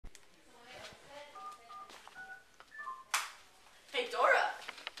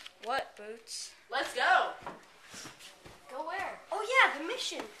Boots. Let's go. Go where? Oh yeah, the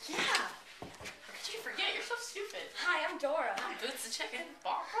mission. Yeah. How could you forget? You're so stupid. Hi, I'm Dora. I'm Boots the chicken.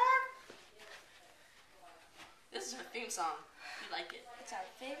 Bark, bark. This is our theme song. You like it? It's our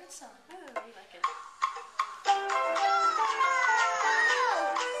favorite song. Oh, you like it?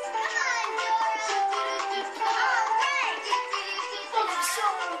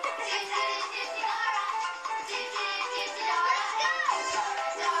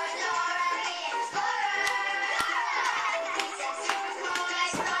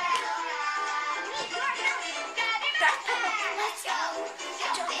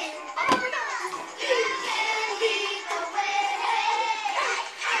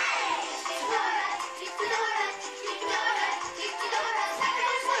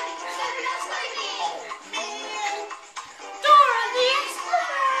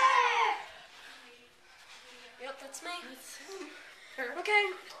 Okay,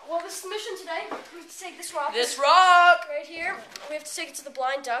 well, this is the mission today. We have to take this rock. This rock! Right here. We have to take it to the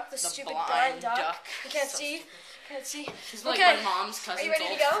blind duck, the stupid blind duck. You can't see. Can't see. She's like my mom's cousin's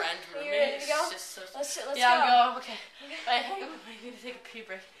old friend. Are you ready to go? Let's go. Yeah, I'll go. Okay. Wait, hang on. I need to take a pee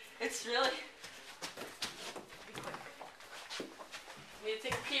break. It's really... Be quick. I need to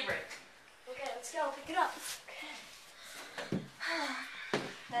take a pee break. Okay, let's go. Pick it up.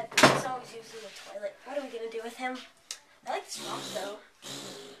 That's always using the toilet. What are we going to do with him? I like this rock, though.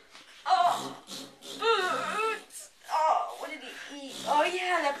 Oh! Boots! Oh, what did he eat? Oh,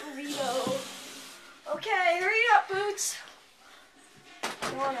 yeah, that burrito. Okay, hurry up, Boots.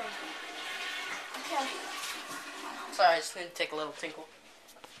 Come on in. Okay. Sorry, I just need to take a little tinkle.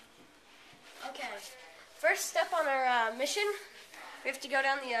 Okay. First step on our mission, we have to go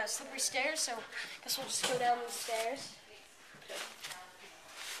down the slippery stairs, so I guess we'll just go down the stairs. Okay.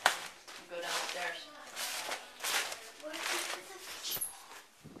 Go downstairs.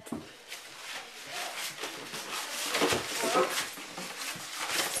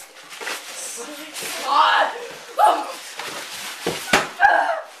 God!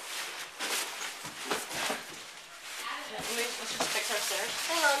 Let's just fix our stairs.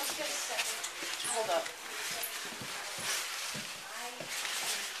 Hang on, just give us a second. Hold up.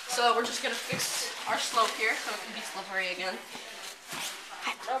 So we're just gonna fix our slope here so it can be slippery again.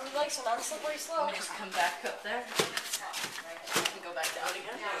 Nobody likes a non-slippery slope. Let me just come back up there. And go back down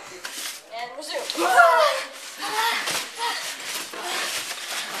again. And resume.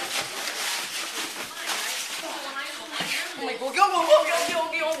 Oh my God, go.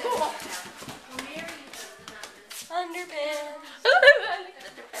 Underpants.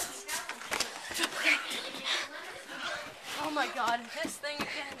 Oh my God, this thing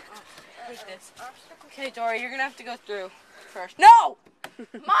again. Oh, take this. Okay, Dora, you're gonna have to go through first. No!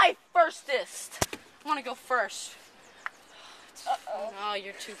 My firstest! I wanna go first. Uh-oh. No,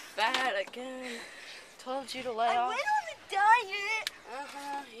 you're too fat again. Told you to let off. I went on a diet.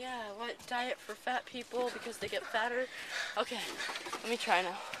 Yeah, what diet for fat people because they get fatter? Okay, let me try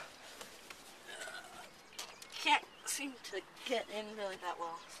now. Can't seem to get in really that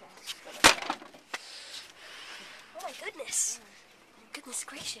well, so I'm just gonna try. Oh my goodness. Goodness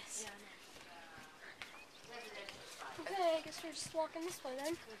gracious. Okay, I guess we're just walking this way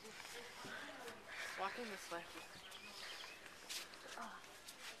then. Walking this way.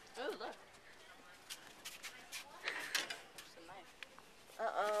 Oh, look. There's a knife.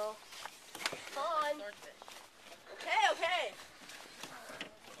 Uh-oh. Fun. Okay.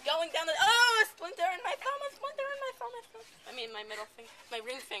 Going down the... Oh, a splinter in my thumb, I mean, my middle finger, my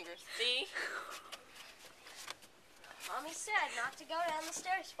ring fingers. See? Mommy said not to go down the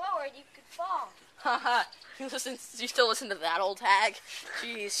stairs forward, you could fall. Haha. You still listen to that old hag?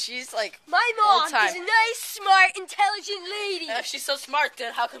 Jeez, she's like... My mom old time. is a nice, smart, intelligent lady. If she's so smart,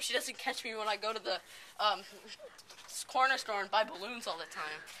 then how come she doesn't catch me when I go to the corner store and buy balloons all the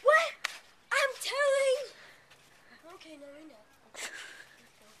time? What? I'm telling. Okay, now I know.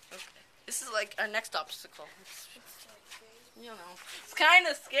 Okay. This is like our next obstacle. You know, it's kind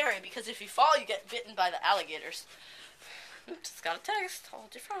of scary because if you fall, you get bitten by the alligators. Just got a text.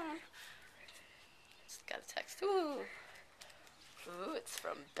 Hold your phone. Just got a text. Ooh, it's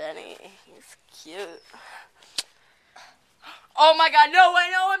from Benny. He's cute. Oh my God! No way!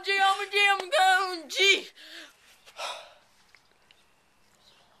 No, OMG!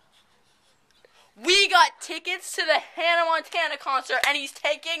 We got tickets to the Hannah Montana concert, and he's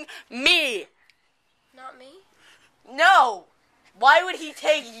taking me. Not me? No! Why would he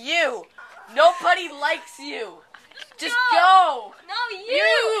take you? Nobody likes you. Just go. No,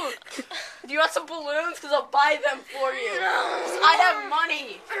 you. Do you want some balloons? Because I'll buy them for you. I have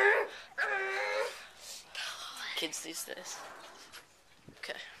money. Kids these days.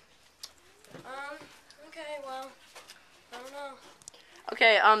 Okay. Okay, well, I don't know.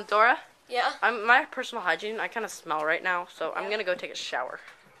 Okay, Dora, Yeah? my personal hygiene, I kind of smell right now, so I'm Yeah. gonna go take a shower.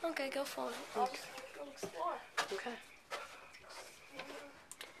 Okay, go for it. I'll just go explore. Okay.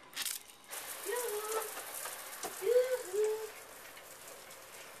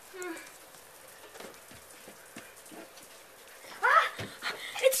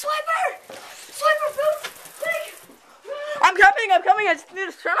 It's Swiper! Swiper, Boof! Quick! I'm coming! I just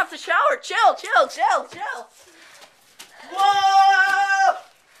need to turn off the shower. Chill. Whoa!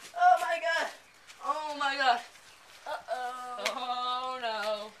 Oh my god. Uh-oh. Oh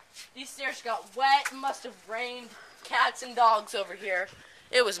no. These stairs got wet. It must have rained cats and dogs over here.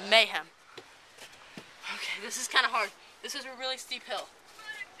 It was mayhem. Okay, this is kind of hard. This is a really steep hill.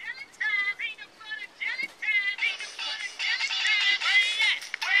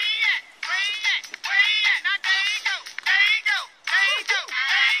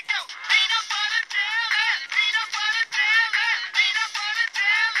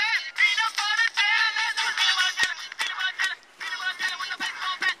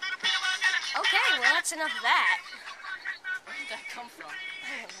 Okay, well, that's enough of that. Where did that come from?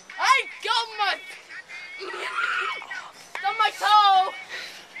 I got my toe!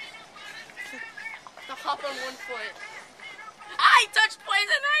 To hop on one foot. I touched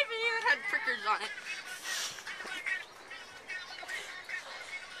poison ivy and it had prickers on it.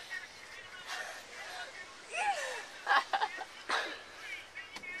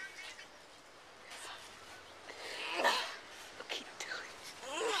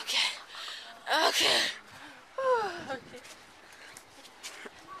 Okay.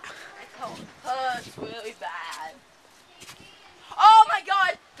 It hurts really bad. Oh my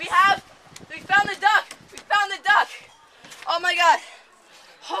god! We found the duck! Oh my god!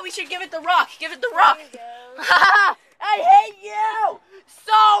 Oh, we should give it the rock! There you go. I hate you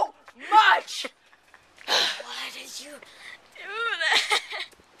so much! Why did you do that?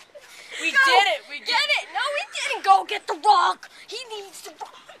 We did it! We did it! No, we didn't go get the rock! He needs the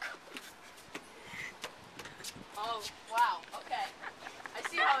rock! Oh, wow, okay. I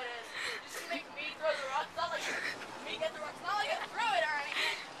see how it is. Just make me throw the rock. It's not like me get the rock. It's not like I threw it or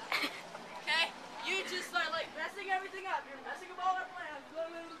anything. Okay? You just start like messing everything up. You're messing up all our plans.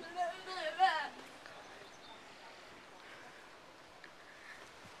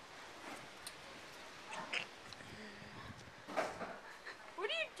 What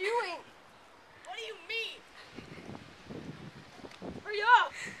are you doing? What do you mean? Hurry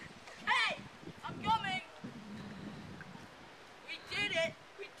up! Hey! I'm coming! We did it!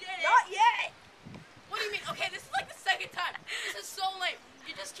 Not yet! What do you mean? Okay, this is like the second time. This is so lame.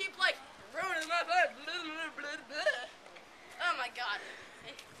 You just keep like ruining my life. Oh my god.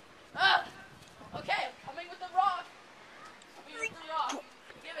 Okay, I'm coming with the rock.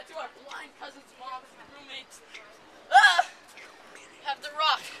 Give it to our blind cousin's mom's roommates. Have the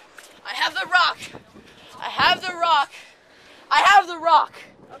rock. I have the rock.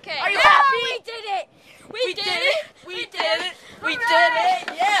 Okay. Are you yeah, happy? We did it! We did it.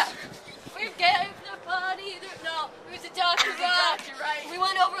 Yeah. We gave the party no, it was a doctor rock. You're right. We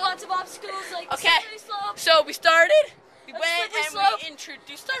went over lots of obstacles like Okay. slippery slope. So we started. We A went slippery and slope. we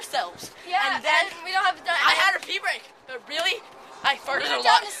introduced ourselves. Yeah, And then we don't have to. I had a pee break. But really, I farted We a went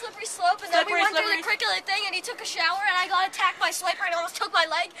lot. down the slippery slope, and then we Slippery, went through the cricket thing, and he took a shower, and I got attacked by a swiper, and almost took my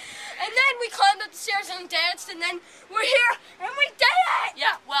leg. And then we climbed up the stairs and danced, and then we're here, and we did it!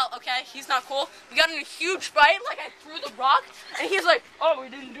 Yeah, well, okay, he's not cool. We got in a huge fight, like I threw the rock, and he's like, oh, we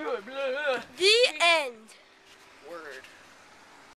didn't do it. Blah, blah. The end. Word.